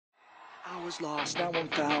was lost, now I'm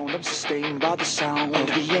found. I'm sustained by the sound of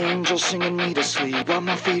the angels singing me to sleep, while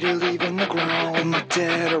my feet are leaving the ground. Am I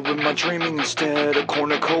dead or am I dreaming instead? A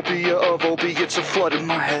cornucopia of opiates are flooding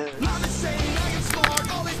my head.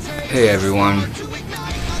 Hey everyone.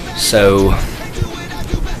 So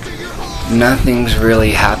nothing's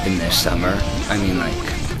really happened this summer. I mean,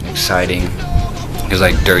 like, exciting, because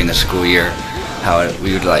like during the school year, how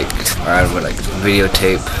we would like, or I would like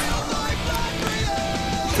videotape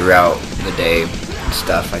throughout the day and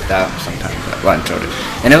stuff like that, sometimes at lunch,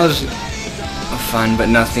 and it was fun, but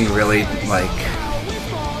nothing really like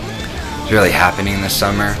really happening this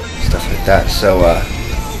summer, stuff like that. So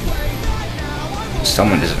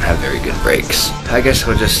someone doesn't have very good breaks. I guess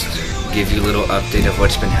we'll just give you a little update of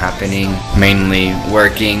what's been happening. Mainly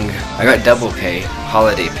working. I got double pay,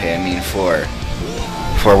 holiday pay, I mean,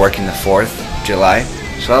 for working the 4th of July,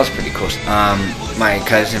 so that was pretty cool. My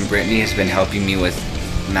cousin Brittany has been helping me with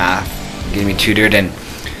math, getting me tutored, and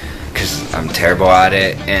because I'm terrible at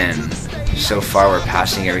it, and so far we're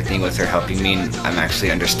passing everything with her helping me, and I'm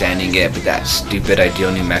actually understanding it. But that stupid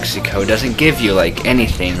Ideal New Mexico doesn't give you like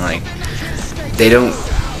anything. Like, they don't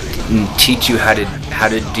teach you how to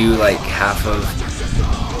do like half of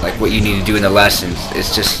like what you need to do in the lessons.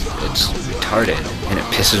 It's retarded, and it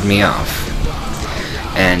pisses me off.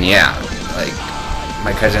 And yeah, like,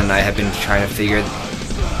 my cousin and I have been trying to figure.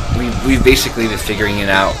 We've basically been figuring it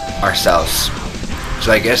out ourselves.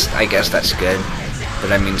 So I guess that's good.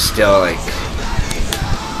 But I mean, still, like,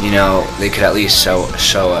 you know, they could at least show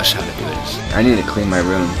us how to do it. I need to clean my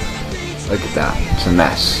room. Look at that, it's a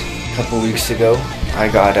mess. A couple weeks ago, I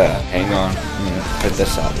got hang on, I'm gonna put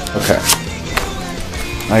this up. Okay.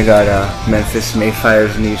 I got Memphis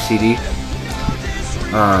Mayfire's new CD,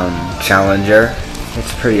 Challenger.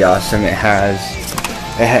 It's pretty awesome. It has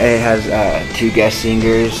two guest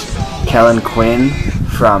singers, Kellen Quinn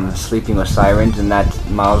from Sleeping with Sirens, and that's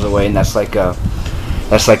Miles Away, and that's like a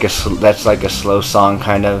slow song,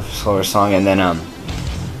 kind of slower song. And then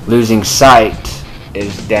Losing Sight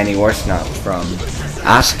is Danny Worsnop from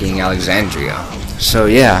Asking Alexandria. So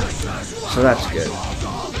yeah, so that's good.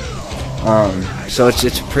 So it's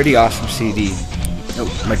a pretty awesome CD.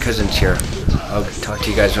 Oh, my cousin's here. I'll talk to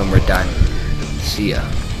you guys when we're done. See ya.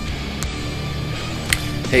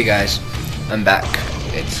 Hey guys, I'm back.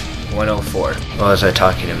 It's 1:04. What was I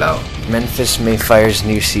talking about? Memphis Mayfire's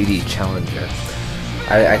new CD, Challenger.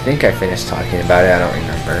 I think I finished talking about it, I don't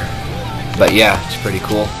remember. But yeah, it's pretty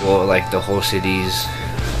cool. Well, like the whole CDs,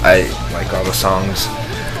 I like all the songs,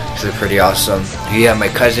 so they're pretty awesome. Yeah, my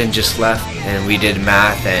cousin just left and we did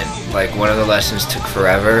math, and like one of the lessons took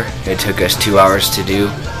forever. It took us 2 hours to do.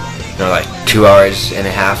 No, like 2 hours and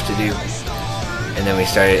a half to do. And then we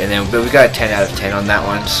started, but we got a 10 out of 10 on that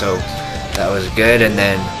one, so that was good. And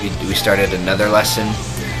then we started another lesson,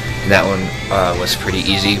 and that one was pretty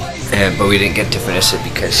easy, but we didn't get to finish it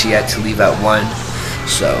because she had to leave at 1.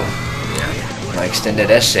 So yeah, my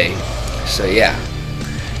extended essay. So yeah,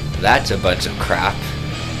 that's a bunch of crap.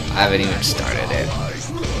 I haven't even started it.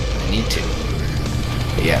 I need to.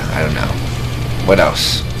 But yeah, I don't know. What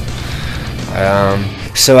else?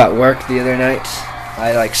 So at work the other night,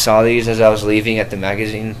 I like saw these as I was leaving at the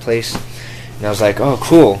magazine place, and I was like, oh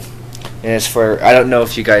cool. And it's for, I don't know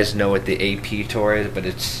if you guys know what the AP tour is, but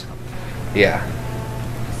it's, yeah,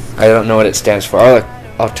 I don't know what it stands for. Or like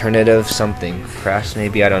alternative something press,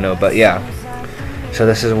 maybe, I don't know, but yeah. So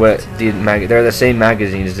this is what they're the same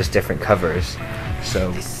magazines, just different covers.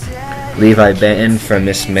 So Levi Benton from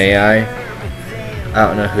Miss May I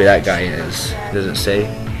don't know who that guy is. Doesn't say.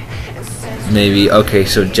 Maybe, okay,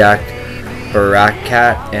 so Jack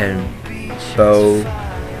Barakat and Bo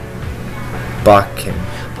Bakken.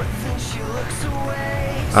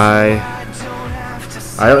 I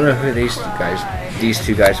don't know who these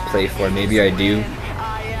two guys play for. Maybe I do.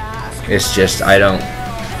 It's just I don't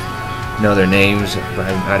know their names, but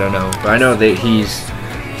I don't know. But I know that he's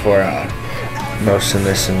for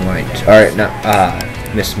Motionless in White. Alright, no,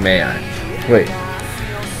 Miss May I. Wait.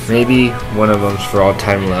 Maybe one of them's for All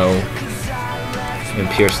Time Low and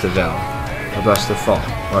Pierce the Veil. Or Bless the Fall.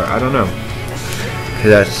 Or I don't know.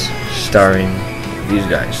 Because that's starring these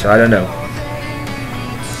guys. So I don't know.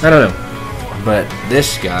 But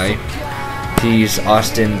this guy, he's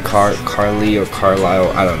Austin Carly or Carlisle,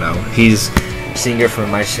 I don't know. He's singer for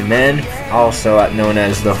Mice and Men, also known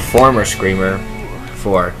as the former screamer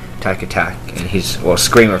for Attack Attack, and he's, well,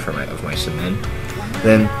 screamer of Mice and Men.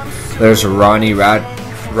 Then there's Ronnie Radke,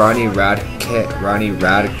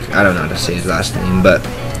 I don't know how to say his last name, but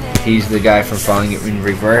he's the guy from Falling in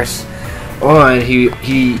Reverse. Oh, and he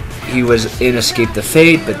was in Escape the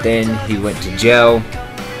Fate, but then he went to jail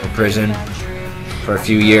or prison for a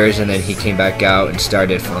few years, and then he came back out and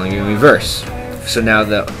started Falling in Reverse. So now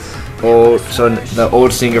the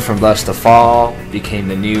old singer from Blessed to Fall became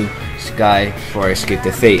the new guy for Escape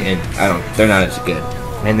the Fate, and they're not as good.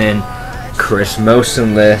 And then Chris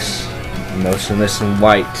Motionless and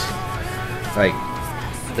White, like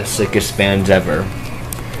the sickest bands ever.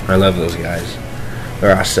 I love those guys.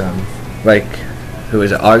 They're awesome. Like, who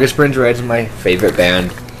is it? August Burns Red is my favorite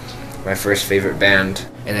band. My first favorite band.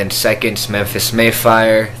 And then second's Memphis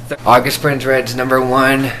Mayfire. August Burns Red's number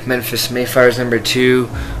 1. Memphis Mayfire's number 2.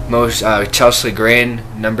 Chelsea Grin,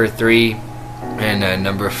 number 3. And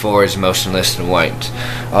number 4 is Motionless and White.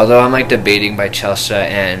 Although I'm like debating by Chelsea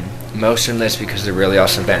and Motionless because they're really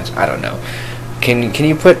awesome bands. I don't know. Can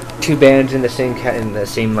you put two bands in the same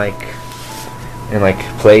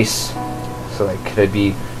place? So like, could it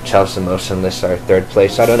be Chelsea Motionless our third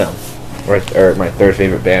place? I don't know. Or my third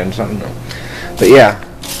favorite bands. I don't know. But yeah.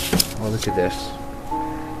 Oh, look at this.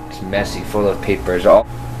 It's messy, full of papers.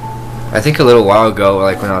 I think a little while ago,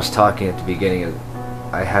 like when I was talking at the beginning,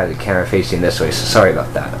 I had the camera facing this way, so sorry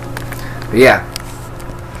about that. But yeah.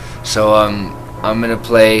 So I'm gonna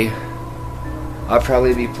play. I'll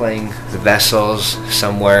probably be playing The Vessels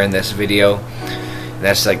somewhere in this video.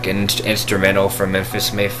 That's like an instrumental from Memphis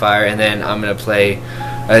Mayfire, and then I'm gonna play.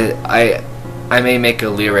 I may make a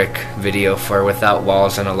lyric video for Without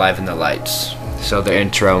Walls and Alive in the Lights. So the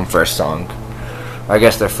intro and first song. Or I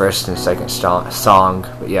guess their first and second song,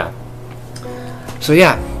 but yeah. So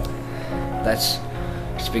yeah, that's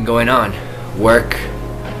what's been going on. Work,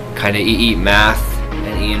 kind of eat math,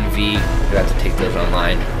 and E&V. We have to take those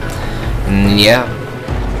online. And yeah,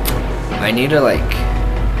 I need to like.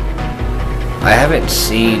 I haven't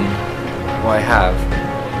seen. Well, I have.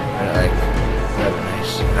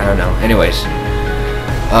 I don't know. Anyways,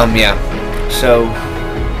 yeah. So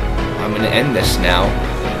I'm gonna end this now,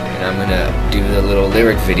 and I'm gonna do the little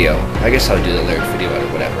lyric video. I guess I'll do the lyric video or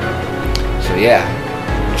whatever. So yeah,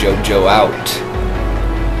 JoJo out.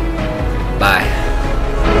 Bye.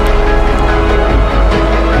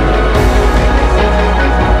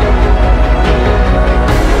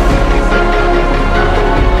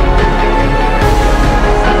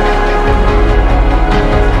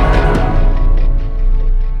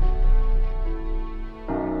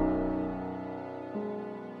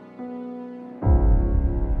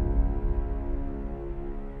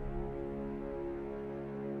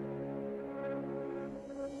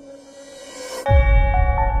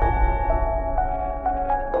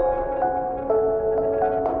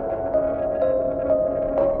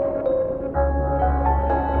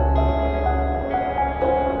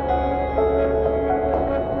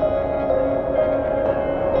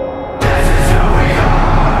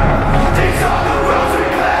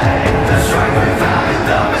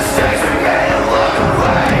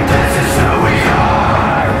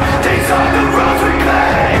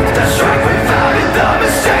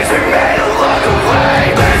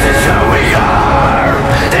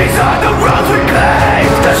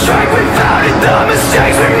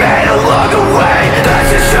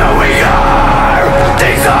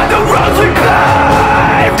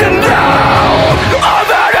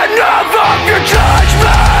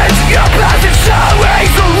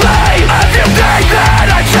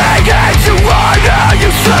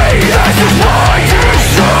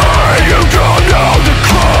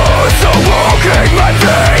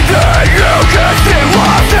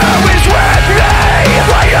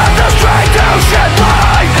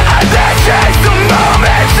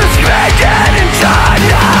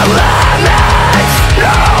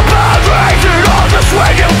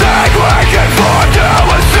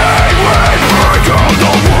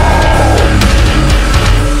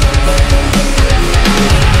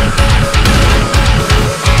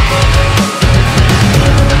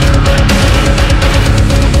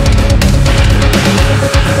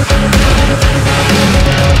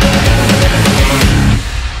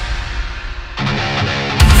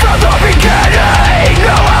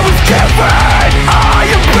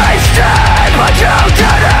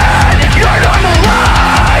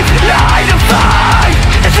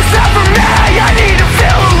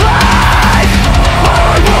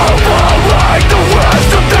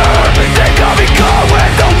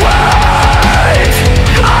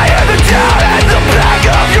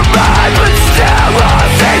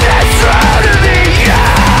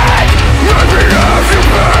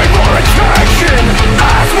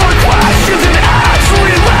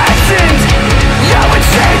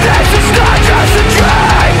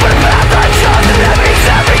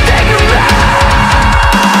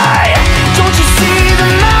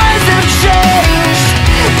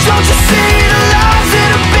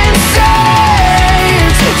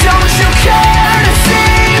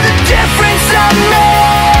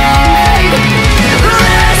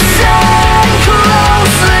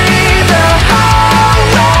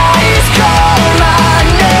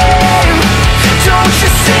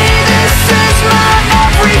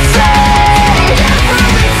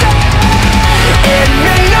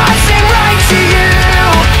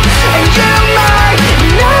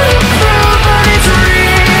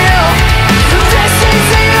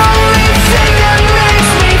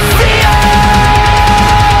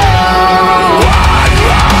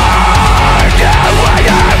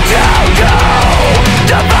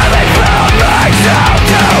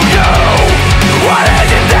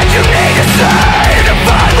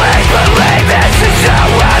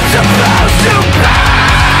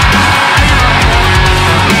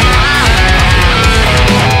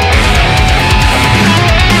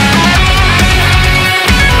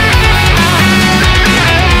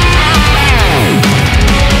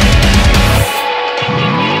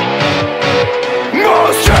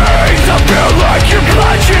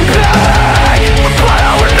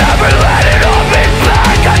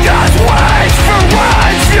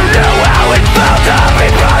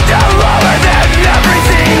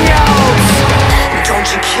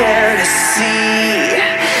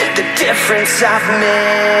 inside for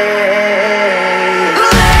me.